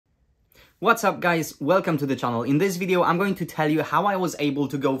What's up guys, welcome to the channel. In this video I'm going to tell you how I was able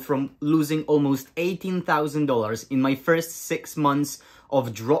to go from losing almost $18,000 in my first 6 months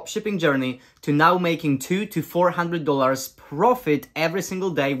of dropshipping journey to now making $200 to $400 profit every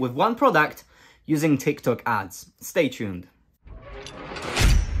single day with one product using TikTok ads. Stay tuned.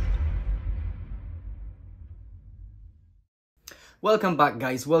 Welcome back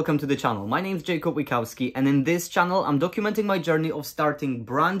guys, welcome to the channel. My name is 𝗬𝗲𝗃𝗃 and in this channel I'm documenting my journey of starting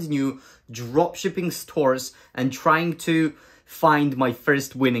brand new dropshipping stores and trying to find my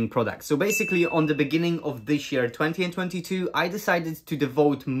first winning product. So basically on the beginning of this year 2022 I decided to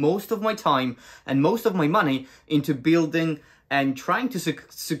devote most of my time and most of my money into building and trying to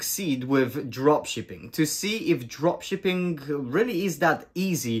succeed with dropshipping, to see if dropshipping really is that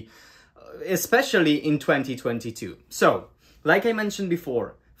easy, especially in 2022. So like I mentioned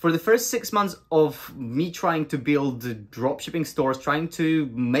before, for the first 6 months of me trying to build dropshipping stores, trying to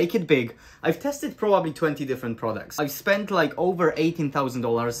make it big, I've tested probably 20 different products. I've spent like over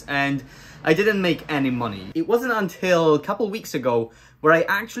 $18,000 and I didn't make any money. It wasn't until a couple weeks ago where I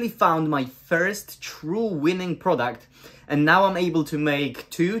actually found my first true winning product, and now I'm able to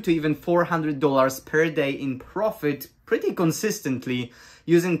make $200 to even $400 per day in profit pretty consistently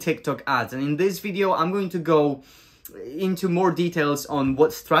using TikTok ads. And in this video, I'm going to go into more details on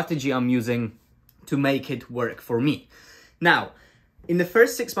what strategy I'm using to make it work for me. Now, in the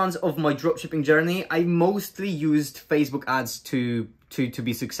first 6 months of my dropshipping journey, I mostly used Facebook ads to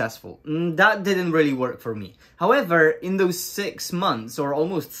be successful. That didn't really work for me. However, in those 6 months, or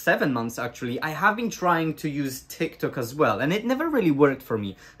almost 7 months actually, I have been trying to use TikTok as well, and it never really worked for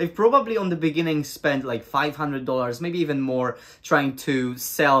me. I've probably on the beginning spent like $500, maybe even more, trying to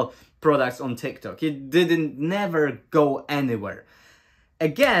sell products on TikTok. It never go anywhere.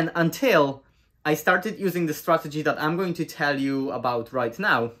 Again, until I started using the strategy that I'm going to tell you about right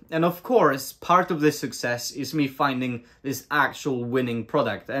now. And of course, part of this success is me finding this actual winning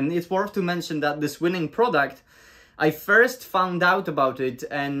product. And it's worth to mention that this winning product, I first found out about it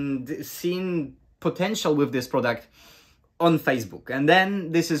and seen potential with this product on Facebook. And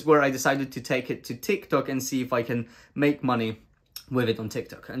then this is where I decided to take it to TikTok and see if I can make money with it on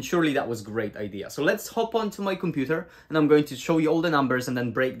TikTok. And surely that was a great idea. So let's hop onto my computer and I'm going to show you all the numbers and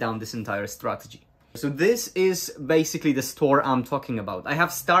then break down this entire strategy. So this is basically the store I'm talking about. I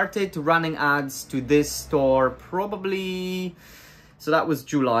have started running ads to this store probably, so that was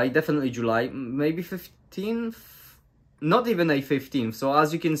July, definitely July, maybe 15th, not even a 15th. So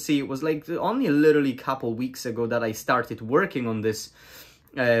as you can see, it was like only literally a couple weeks ago that I started working on this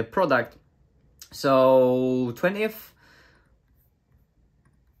product. So 20th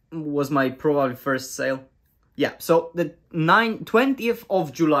was my probably first sale. Yeah, so the 20th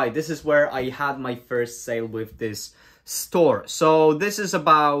of July, this is where I had my first sale with this store. So this is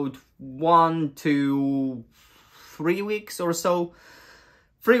about 1 to 3 weeks or so.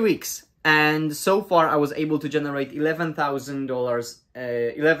 3 weeks. And so far I was able to generate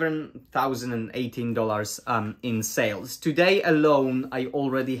 $11,018 in sales. Today alone, I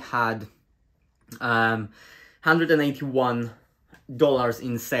already had $181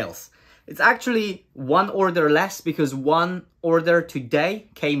 in sales. It's actually one order less because one order today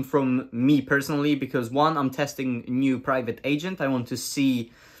came from me personally, because one, I'm testing a new private agent. I want to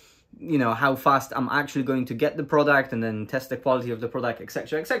see, you know, how fast I'm actually going to get the product and then test the quality of the product,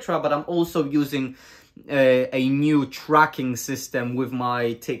 etc, etc. But I'm also using a new tracking system with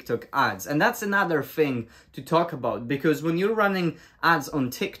my TikTok ads. And that's another thing to talk about, because when you're running ads on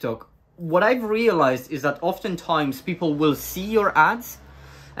TikTok, what I've realized is that oftentimes people will see your ads,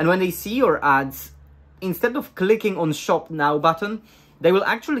 and when they see your ads, instead of clicking on Shop Now button, they will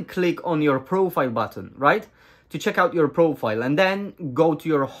actually click on your profile button, right? To check out your profile and then go to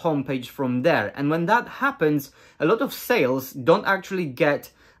your homepage from there. And when that happens, a lot of sales don't actually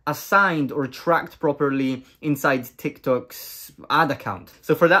get assigned or tracked properly inside TikTok's ad account.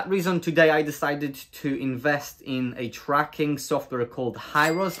 So for that reason, today I decided to invest in a tracking software called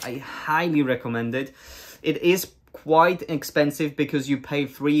𝗬𝗲. I highly recommend it. It is quite expensive because you pay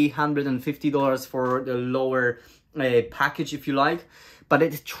 $350 for the lower package, if you like, but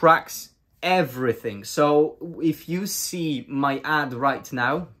it tracks everything. So if you see my ad right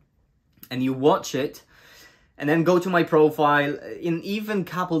now and you watch it, and then go to my profile, and even a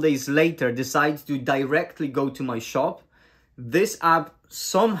couple days later decide to directly go to my shop, this app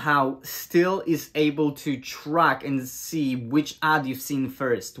somehow still is able to track and see which ad you've seen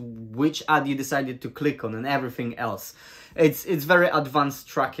first, which ad you decided to click on, and everything else. It's very advanced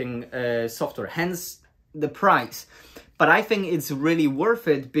tracking software, hence the price. But I think it's really worth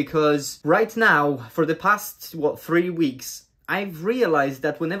it because right now, for the past, 3 weeks, I've realized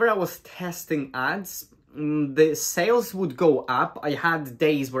that whenever I was testing ads, the sales would go up. I had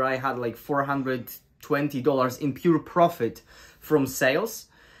days where I had like $420 in pure profit from sales.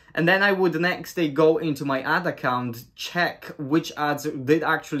 And then I would the next day go into my ad account, check which ads did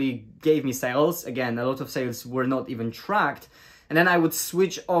actually gave me sales. Again, a lot of sales were not even tracked. And then I would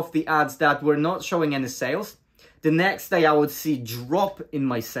switch off the ads that were not showing any sales. The next day I would see drop in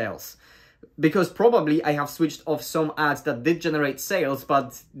my sales, because probably I have switched off some ads that did generate sales,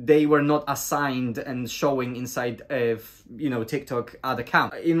 but they were not assigned and showing inside of, you know, TikTok ad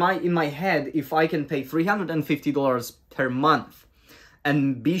account. In my head, if I can pay $350 per month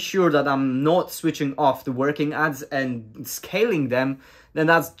and be sure that I'm not switching off the working ads and scaling them, then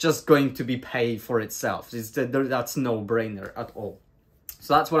that's just going to be paid for itself. That's no brainer at all.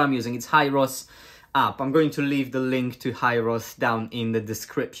 So that's what I'm using. It's 𝗬𝗲 app. I'm going to leave the link to 𝗬𝗲 down in the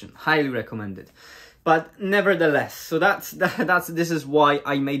description. Highly recommended. But nevertheless, so this is why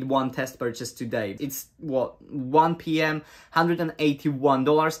I made one test purchase today. It's what, 1 p.m,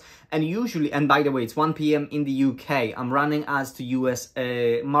 $181, and usually, and by the way, it's 1 p.m. in the UK. I'm running ads to US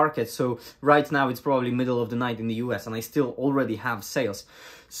market, so right now it's probably middle of the night in the US, and I still already have sales.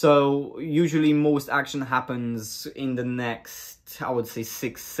 So usually most action happens in the next, I would say,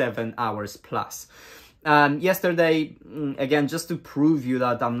 6-7 hours plus. Yesterday, again, just to prove you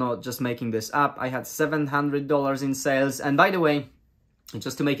that I'm not just making this up, I had $700 in sales. And by the way,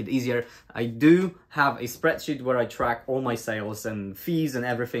 just to make it easier, I do have a spreadsheet where I track all my sales and fees and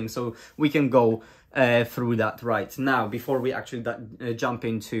everything, so we can go through that right now before we actually jump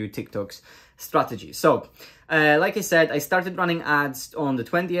into TikTok's strategy. So, like I said, I started running ads on the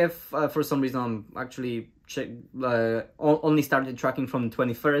 20th. For some reason, I'm actually only started tracking from the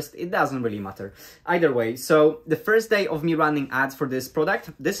 21st. It doesn't really matter either way. So the first day of me running ads for this product,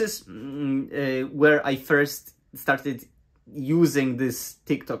 this is where I first started using this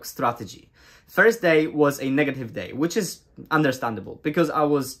TikTok strategy. First day was a negative day, which is understandable because I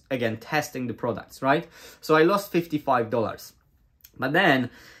was, again, testing the products, right? So I lost $55. But then,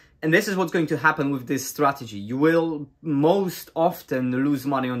 and this is what's going to happen with this strategy, you will most often lose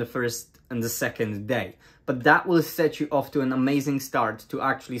money on the first and the second day. But that will set you off to an amazing start to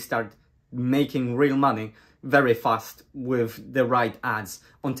actually start making real money very fast with the right ads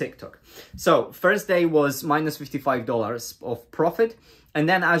on TikTok. So first day was minus $55 of profit. And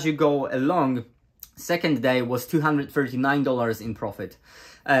then as you go along, second day was $239 in profit.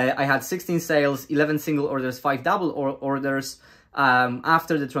 I had 16 sales, 11 single orders, 5 double orders.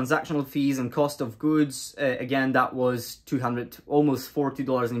 After the transactional fees and cost of goods, again, that was almost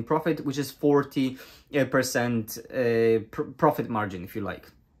 $40 in profit, which is 40% profit margin, if you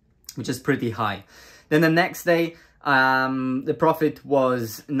like, which is pretty high. Then the next day, the profit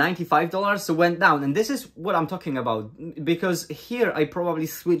was $95, so went down. And this is what I'm talking about, because here I probably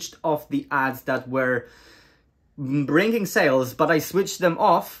switched off the ads that were bringing sales, but I switched them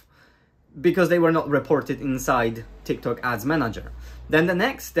off because they were not reported inside TikTok Ads Manager. Then the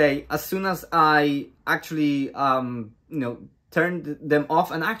next day, as soon as I actually, turned them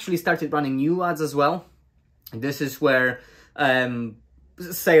off and actually started running new ads as well, this is where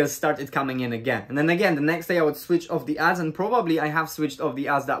sales started coming in again. And then again, the next day I would switch off the ads, and probably I have switched off the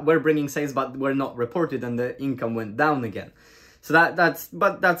ads that were bringing sales but were not reported, and the income went down again. So that's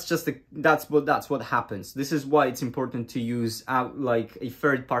what happens. This is why it's important to use like a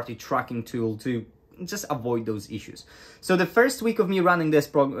third-party tracking tool to just avoid those issues. So the first week of me running this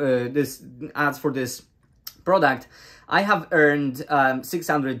ads for this product, I have earned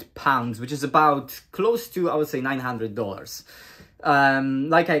 £600, which is about close to, I would say, $900.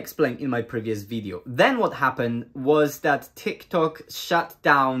 Like I explained in my previous video. Then what happened was that TikTok shut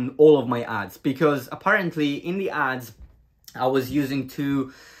down all of my ads, because apparently in the ads I was using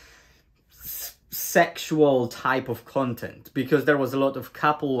too sexual type of content, because there was a lot of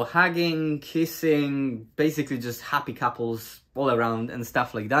couple hugging, kissing, basically just happy couples all around and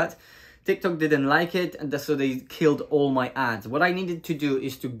stuff like that. TikTok didn't like it, and so they killed all my ads. What I needed to do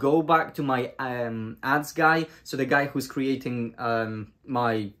is to go back to my ads guy, so the guy who's creating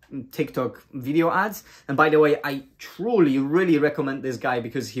my TikTok video ads. And by the way, I truly, really recommend this guy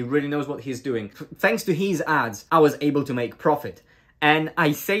because he really knows what he's doing. Thanks to his ads, I was able to make profit. And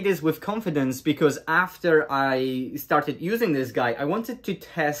I say this with confidence because after I started using this guy, I wanted to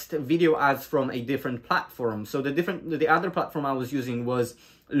test video ads from a different platform. So the other platform I was using was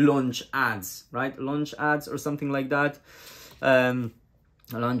Launch Ads, right? Launch Ads or something like that.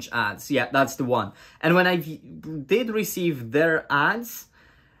 Launch Ads, yeah, that's the one. And when I did receive their ads,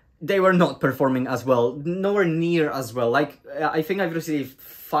 they were not performing as well, nowhere near as well. Like, I think I've received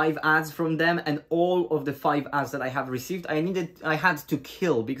 5 ads from them, and all of the 5 ads that I have received, I had to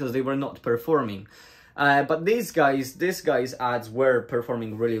kill because they were not performing. But these guys' ads were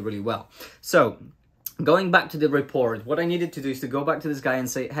performing really, really well. So, going back to the report, what I needed to do is to go back to this guy and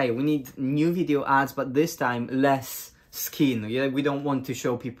say, hey, we need new video ads, but this time less skin. Yeah, we don't want to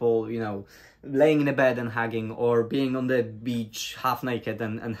show people, you know, laying in a bed and hugging, or being on the beach half naked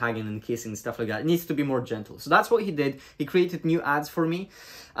and hugging and kissing, stuff like that. It needs to be more gentle. So that's what he did. He created new ads for me.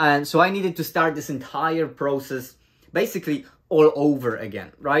 And so I needed to start this entire process basically all over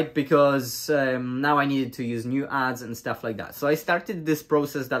again, right? Because now I needed to use new ads and stuff like that. So I started this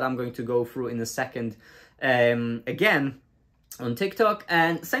process that I'm going to go through in a second again on TikTok,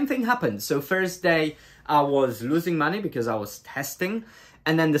 and same thing happened. So first day I was losing money because I was testing.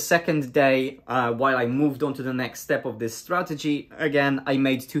 And then the second day, while I moved on to the next step of this strategy, again, I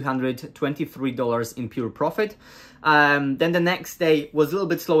made $223 in pure profit. Then the next day was a little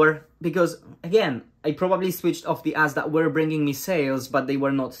bit slower because, again, I probably switched off the ads that were bringing me sales, but they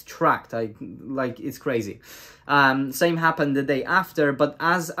were not tracked. Like, it's crazy. Same happened the day after, but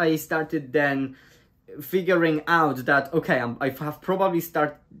as I started then figuring out that, okay, I have probably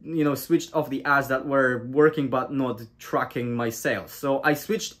switched off the ads that were working but not tracking my sales. So I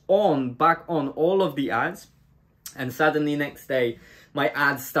switched back on all of the ads, and suddenly next day my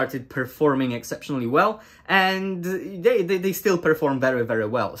ads started performing exceptionally well, and they still perform very, very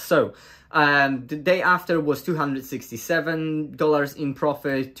well. So the day after was $267 in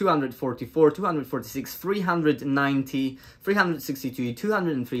profit, $244, $246, $390, $362,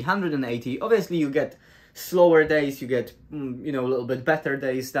 $203, $180. Obviously, you get slower days, you get a little bit better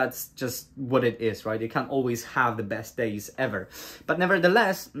days. That's just what it is, right? You can't always have the best days ever. But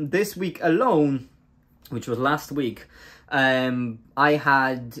nevertheless, this week alone, which was last week, I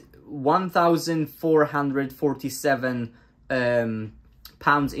had 1,447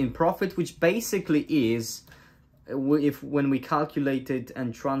 pounds in profit, which basically is, when we calculate it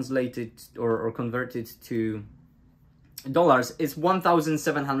and translate it or convert it to dollars, it's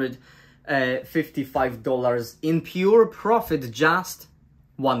 $1,755 in pure profit just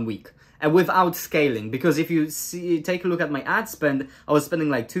 1 week, and without scaling. Because if you take a look at my ad spend, I was spending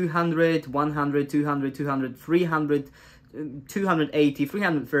like 200, 100, 200, 200, 300, 280,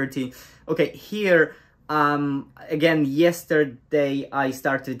 330. Okay, here again, yesterday I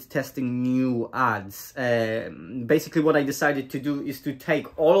started testing new ads. Basically what I decided to do is to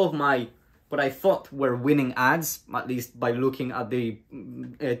take all of what I thought were winning ads, at least by looking at the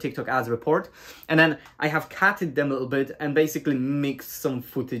TikTok ads report, and then I have cutted them a little bit and basically mixed some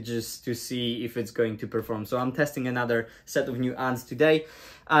footages to see if it's going to perform. So I'm testing another set of new ads today,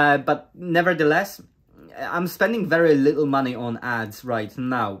 but nevertheless, I'm spending very little money on ads right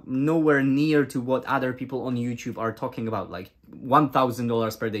now, nowhere near to what other people on YouTube are talking about, like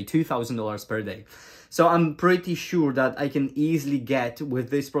 $1,000 per day, $2,000 per day. So I'm pretty sure that I can easily get with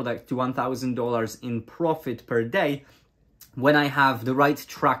this product to $1,000 in profit per day when I have the right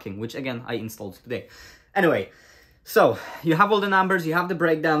tracking, which again, I installed today. Anyway, so you have all the numbers, you have the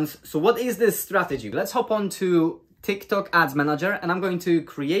breakdowns. So what is this strategy? Let's hop on to TikTok Ads Manager, and I'm going to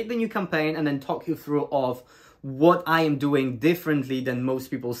create the new campaign and then talk you through of what I am doing differently than most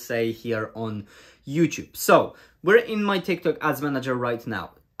people say here on YouTube. So we're in my TikTok Ads Manager right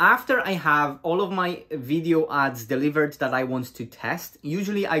now. After I have all of my video ads delivered that I want to test,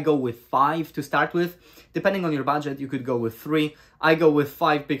 usually I go with 5 to start with. Depending on your budget, you could go with 3. I go with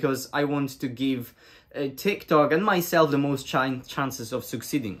 5 because I want to give TikTok and myself the most chances of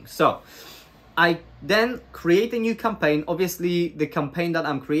succeeding. So I then create a new campaign. Obviously, the campaign that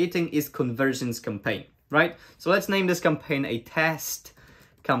I'm creating is conversions campaign, right? So let's name this campaign a test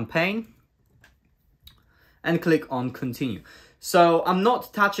campaign and click on continue. So I'm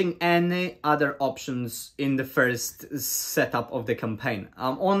not touching any other options in the first setup of the campaign.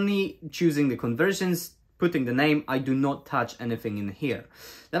 I'm only choosing the conversions, putting the name. I do not touch anything in here.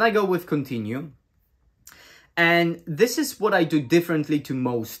 Then I go with continue. And this is what I do differently to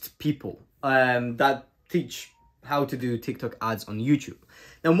most people that teach how to do TikTok ads on YouTube.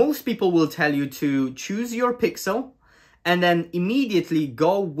 Now, most people will tell you to choose your pixel and then immediately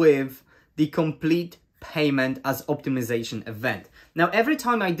go with the complete payment as optimization event. Now, every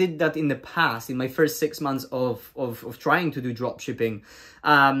time I did that in the past, in my first 6 months of trying to do dropshipping,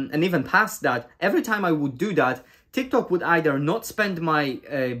 and even past that, every time I would do that, TikTok would either not spend my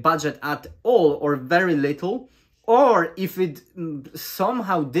budget at all or very little, or if it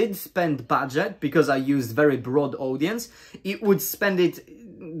somehow did spend budget because I used very broad audience, it would spend it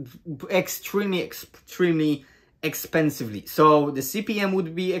extremely expensively. So the CPM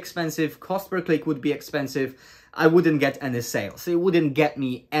would be expensive, cost per click would be expensive. I wouldn't get any sales. It wouldn't get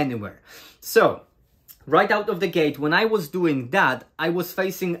me anywhere. So right out of the gate, when I was doing that, I was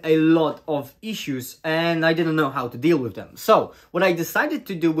facing a lot of issues and I didn't know how to deal with them. So what I decided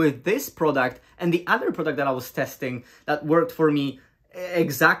to do with this product and the other product that I was testing that worked for me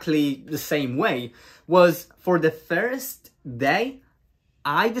exactly the same way was, for the first day,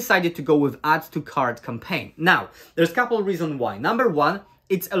 I decided to go with add to cart campaign. Now, there's a couple of reasons why. Number one,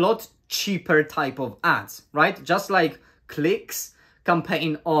 it's a lot cheaper type of ads, right? Just like clicks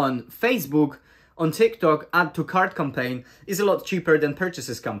campaign on Facebook, on TikTok, add to cart campaign is a lot cheaper than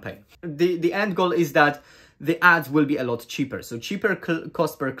purchases campaign. The end goal is that the ads will be a lot cheaper. So cheaper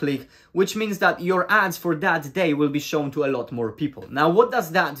cost per click, which means that your ads for that day will be shown to a lot more people. Now, what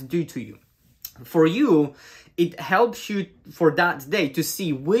does that do to you? For you, it helps you for that day to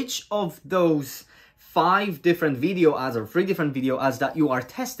see which of those 5 different video ads or 3 different video ads that you are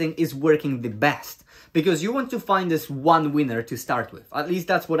testing is working the best. Because you want to find this one winner to start with. At least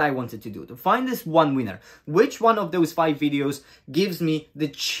that's what I wanted to do, to find this one winner. Which one of those 5 videos gives me the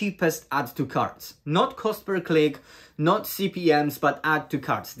cheapest add to carts? Not cost per click, not CPMs, but add to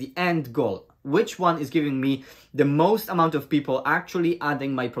carts, the end goal. Which one is giving me the most amount of people actually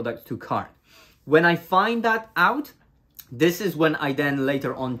adding my product to cart? When I find that out, this is when I then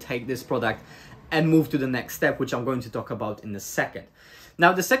later on take this product and move to the next step, which I'm going to talk about in a second.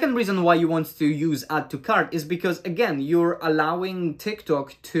 Now, the second reason why you want to use add to cart is because, again, you're allowing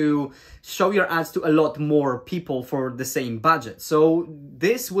TikTok to show your ads to a lot more people for the same budget. So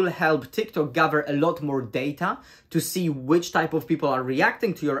this will help TikTok gather a lot more data to see which type of people are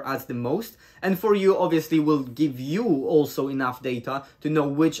reacting to your ads the most. And for you, obviously, will give you also enough data to know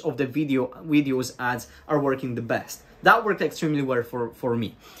which of the videos ads are working the best. That worked extremely well for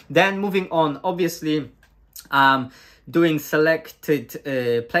me. Then moving on, obviously, doing selected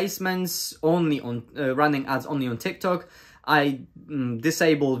placements only on running ads only on TikTok. I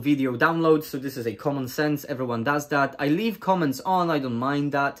disable video downloads, so this is a common sense, everyone does that. I leave comments on, I don't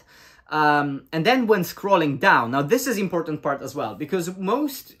mind that. And then when scrolling down, now this is important part as well, because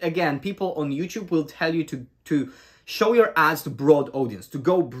most, again, people on YouTube will tell you to show your ads to broad audience, to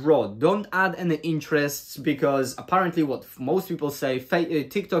go broad. Don't add any interests, because apparently what most people say,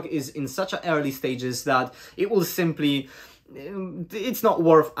 TikTok is in such early stages that it will simply, it's not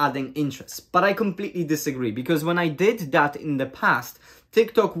worth adding interests. But I completely disagree, because when I did that in the past,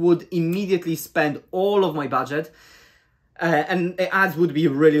 TikTok would immediately spend all of my budget and the ads would be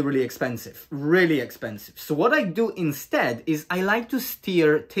really expensive, really expensive. So what I do instead is I like to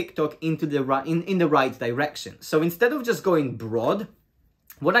steer TikTok into the in the right direction. So instead of just going broad,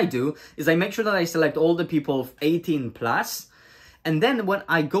 what I do is I make sure that I select all the people 18 plus, and then when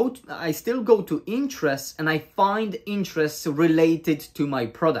I I still go to interests and I find interests related to my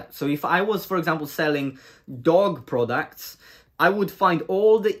product. So if I was, for example, selling dog products, I would find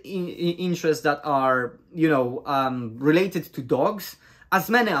all the interests that are, you know, related to dogs,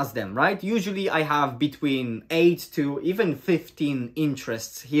 as many as them, right? Usually I have between 8 to even 15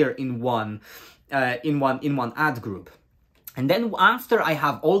 interests here in one ad group. And then after I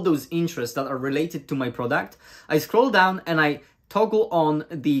have all those interests that are related to my product, I scroll down and I toggle on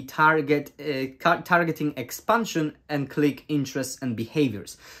the targeting expansion and click interests and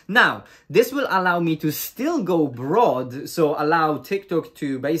behaviors. Now, this will allow me to still go broad, so allow TikTok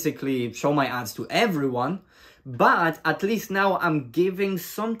to basically show my ads to everyone, but at least now I'm giving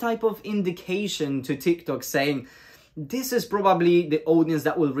some type of indication to TikTok saying, this is probably the audience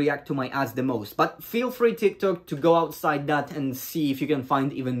that will react to my ads the most. But feel free, TikTok, to go outside that and see if you can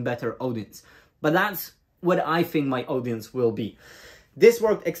find even better audience. But that's what I think my audience will be. This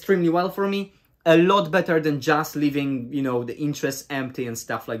worked extremely well for me, a lot better than just leaving, you know, the interests empty and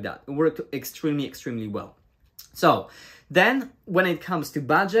stuff like that. It worked extremely well. So then when it comes to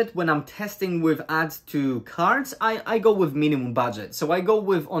budget, when I'm testing with ads to cards, I go with minimum budget. So I go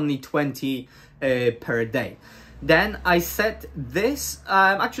with only 20 per day. Then I set this,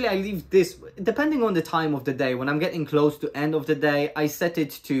 actually I leave this, depending on the time of the day, when I'm getting close to end of the day, I set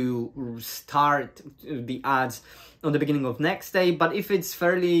it to start the ads on the beginning of next day. But if it's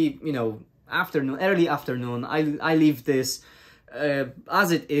fairly, you know, early afternoon, I leave this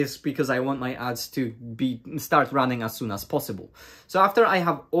as it is, because I want my ads to start running as soon as possible. So after I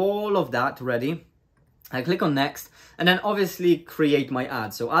have all of that ready, I click on next, and then obviously create my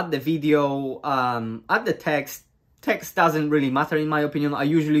ad. So add the video, add the text. Text doesn't really matter in my opinion. I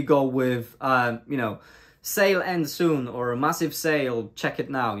usually go with, you know, sale ends soon, or massive sale, check it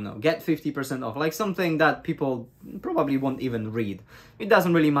now, you know, get 50% off, like something that people probably won't even read. It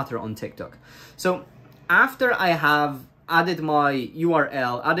doesn't really matter on TikTok. So after I have added my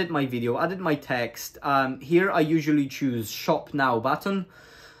URL, added my video, added my text, here I usually choose Shop Now button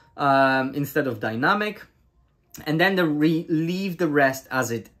instead of dynamic. And then leave the rest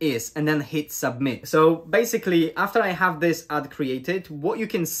as it is and then hit submit. So basically, after I have this ad created, what you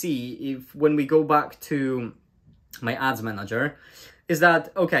can see when we go back to my ads manager is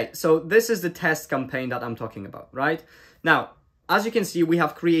that, okay, so this is the test campaign that I'm talking about, right? Now, as you can see, we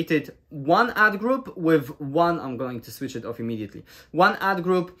have created one ad group with I'm going to switch it off immediately. One ad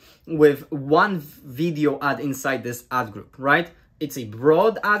group with one video ad inside this ad group, right? It's a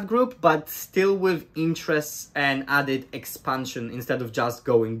broad ad group, but still with interests and added expansion instead of just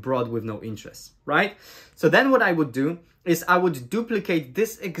going broad with no interests, right? So then what I would do is I would duplicate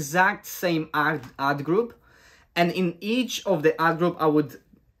this exact same ad group, and in each of the ad group, I would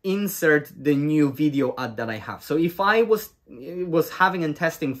insert the new video ad that I have. So if I was having and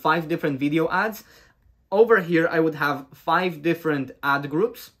testing 5 different video ads, over here I would have 5 different ad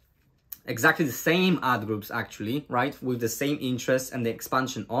groups. Exactly the same ad groups actually, right? With the same interests and the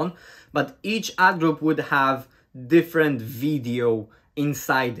expansion on, but each ad group would have different video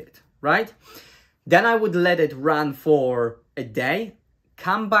inside it, right? Then I would let it run for a day,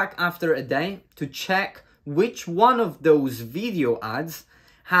 come back after a day to check which one of those video ads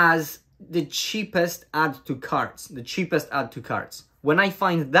has the cheapest add to carts, When I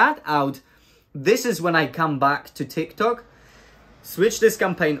find that out, this is when I come back to TikTok, switch this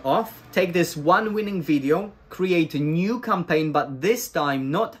campaign off, take this one winning video, create a new campaign, but this time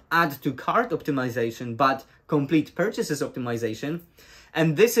not add to cart optimization, but complete purchases optimization.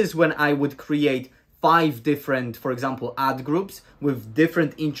 And this is when I would create 5 different, for example, ad groups with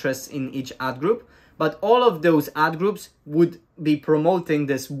different interests in each ad group. But all of those ad groups would be promoting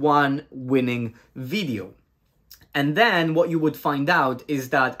this one winning video. And then what you would find out is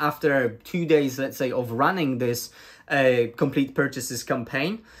that after 2 days, let's say, of running this complete purchases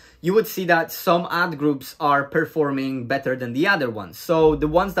campaign, you would see that some ad groups are performing better than the other ones. So the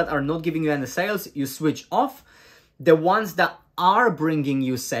ones that are not giving you any sales, you switch off. The ones that are bringing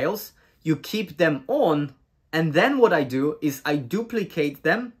you sales, you keep them on. And then what I do is I duplicate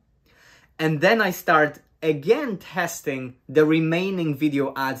them. And then I start again testing the remaining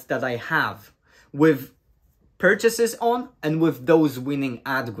video ads that I have with purchases on and with those winning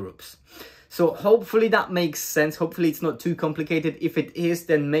ad groups. So hopefully that makes sense. Hopefully it's not too complicated. If it is,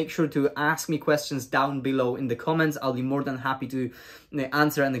 then make sure to ask me questions down below in the comments. I'll be more than happy to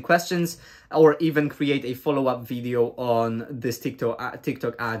answer any questions or even create a follow-up video on this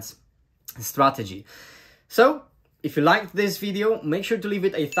TikTok ads strategy. So if you liked this video, make sure to leave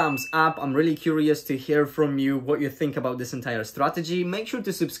it a thumbs up. I'm really curious to hear from you what you think about this entire strategy. Make sure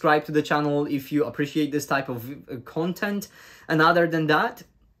to subscribe to the channel if you appreciate this type of content. And other than that,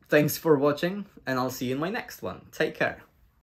 thanks for watching, and I'll see you in my next one. Take care.